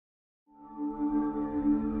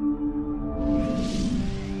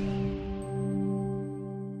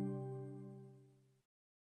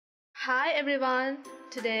everyone,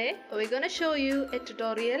 today we're going to show you a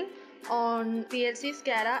tutorial on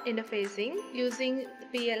PLC-SCADA interfacing using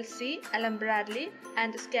PLC, Bradley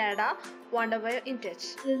and SCADA Wonderware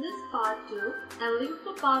Intouch. This is part 2 and link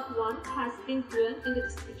for part 1 has been given in the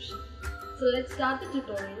description. So let's start the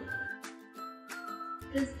tutorial.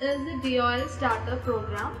 This is the DOL starter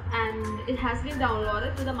program and it has been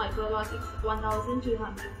downloaded to the Micrologix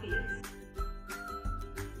 1200 PS.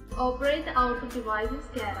 To operate the output device in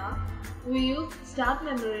SCADA, we use start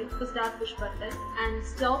memory for start push button and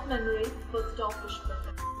stop memory for stop push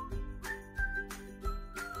button.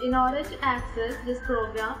 In order to access this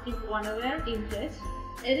program in Wonderware Intouch,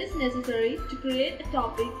 it is necessary to create a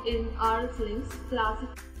topic in RsLinx Classic.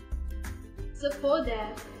 So for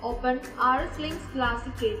that, open RsLinx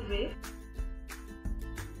Classic Gateway.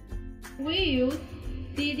 We use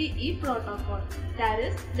DDE protocol, that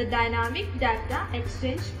is the Dynamic Data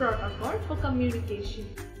Exchange Protocol for communication.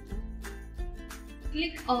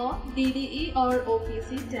 Click on DDE or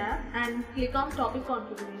OPC tab and click on Topic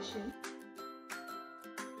Configuration.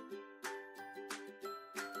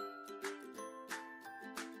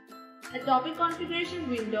 A topic configuration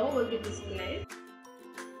window will be displayed.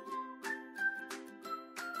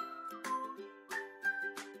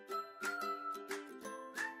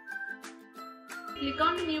 Click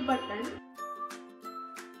on the New button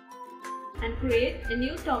and create a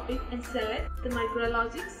new topic and select the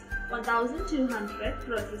Micrologix 1200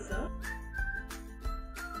 processor.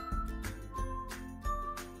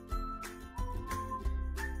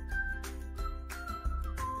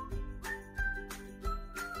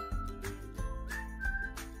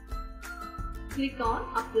 Click on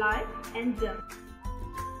Apply and Done.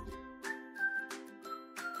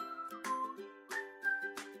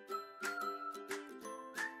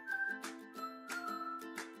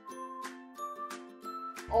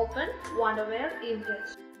 Open Wonderware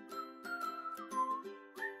Intouch.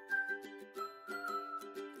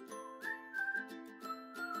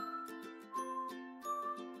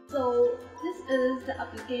 So this is the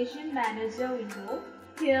application manager window.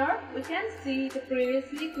 Here we can see the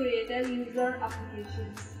previously created user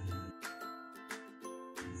applications.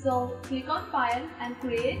 So click on File and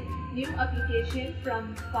create new application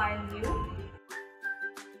from File New.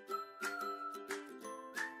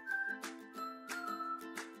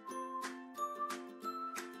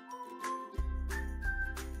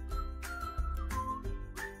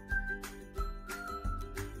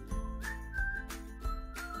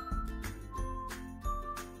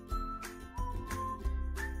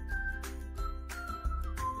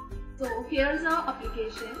 So here's our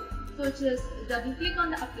application. So just double click on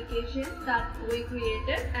the application that we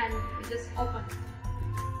created and just open.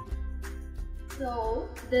 So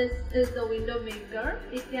this is the window maker.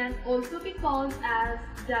 It can also be called as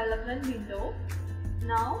development window.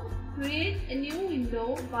 Now create a new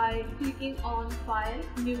window by clicking on File,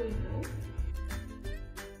 New Window.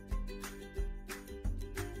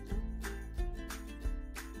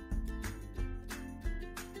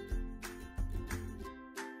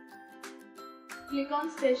 Click on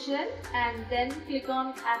Special and then click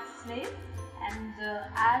on Access Name and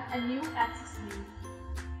add a new access name.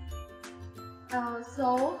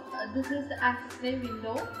 This is the access name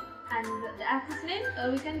window, and the access name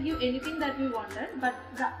we can give anything that we wanted, but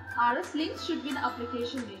the RsLinx should be the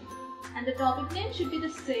application name and the topic name should be the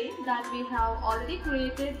same that we have already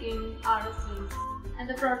created in RsLinx, and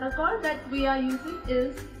the protocol that we are using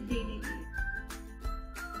is DDE.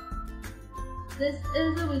 This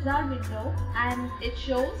is a wizard window and it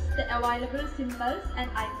shows the available symbols and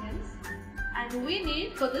icons, and we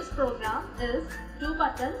need for this program is 2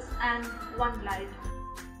 buttons and 1 light.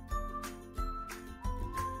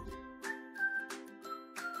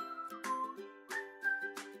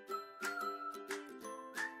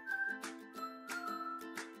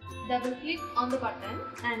 Double click on the button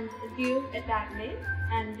and give a tag name,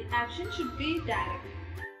 and the action should be direct.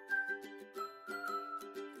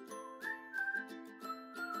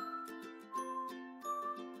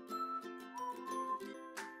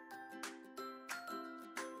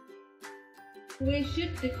 We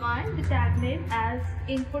should define the tag name as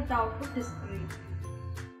Input-Output Display.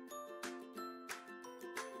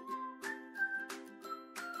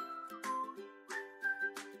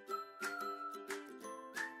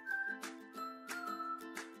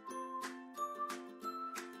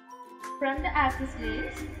 From the access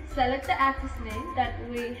names, select the access name that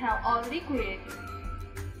we have already created.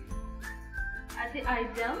 At the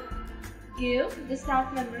item, give the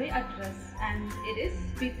start memory address, and it is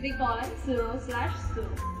P3:0/0.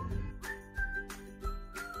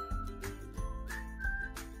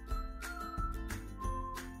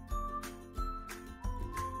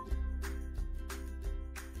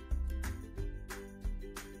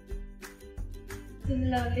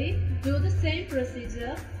 Similarly, do the same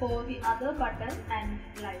procedure for the other button and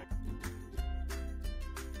light.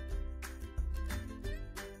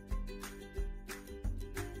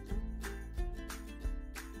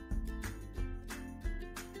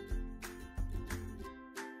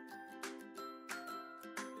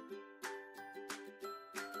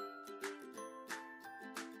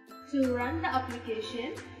 To run the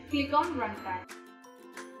application, click on Runtime.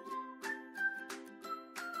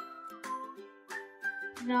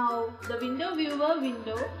 Now, the window viewer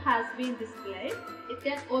window has been displayed. It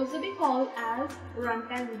can also be called as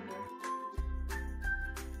runtime window.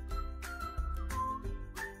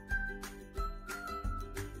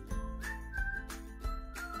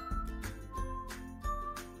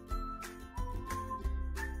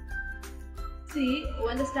 See,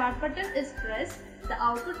 when the start button is pressed, the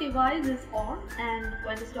output device is on, and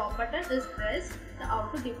when the stop button is pressed, the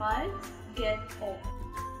output device gets off.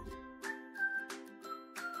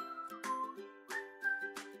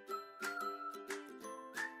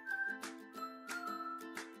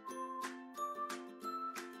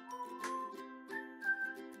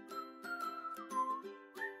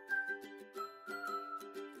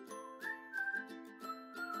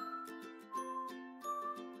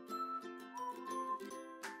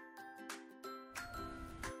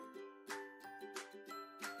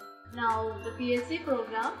 Now the PLC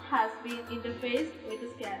program has been interfaced with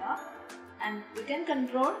SCADA, and we can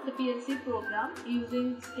control the PLC program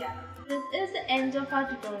using SCADA. This is the end of our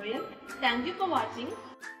tutorial. Thank you for watching.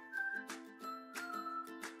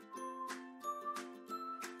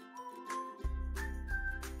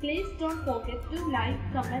 Please don't forget to like,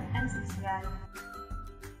 comment and subscribe.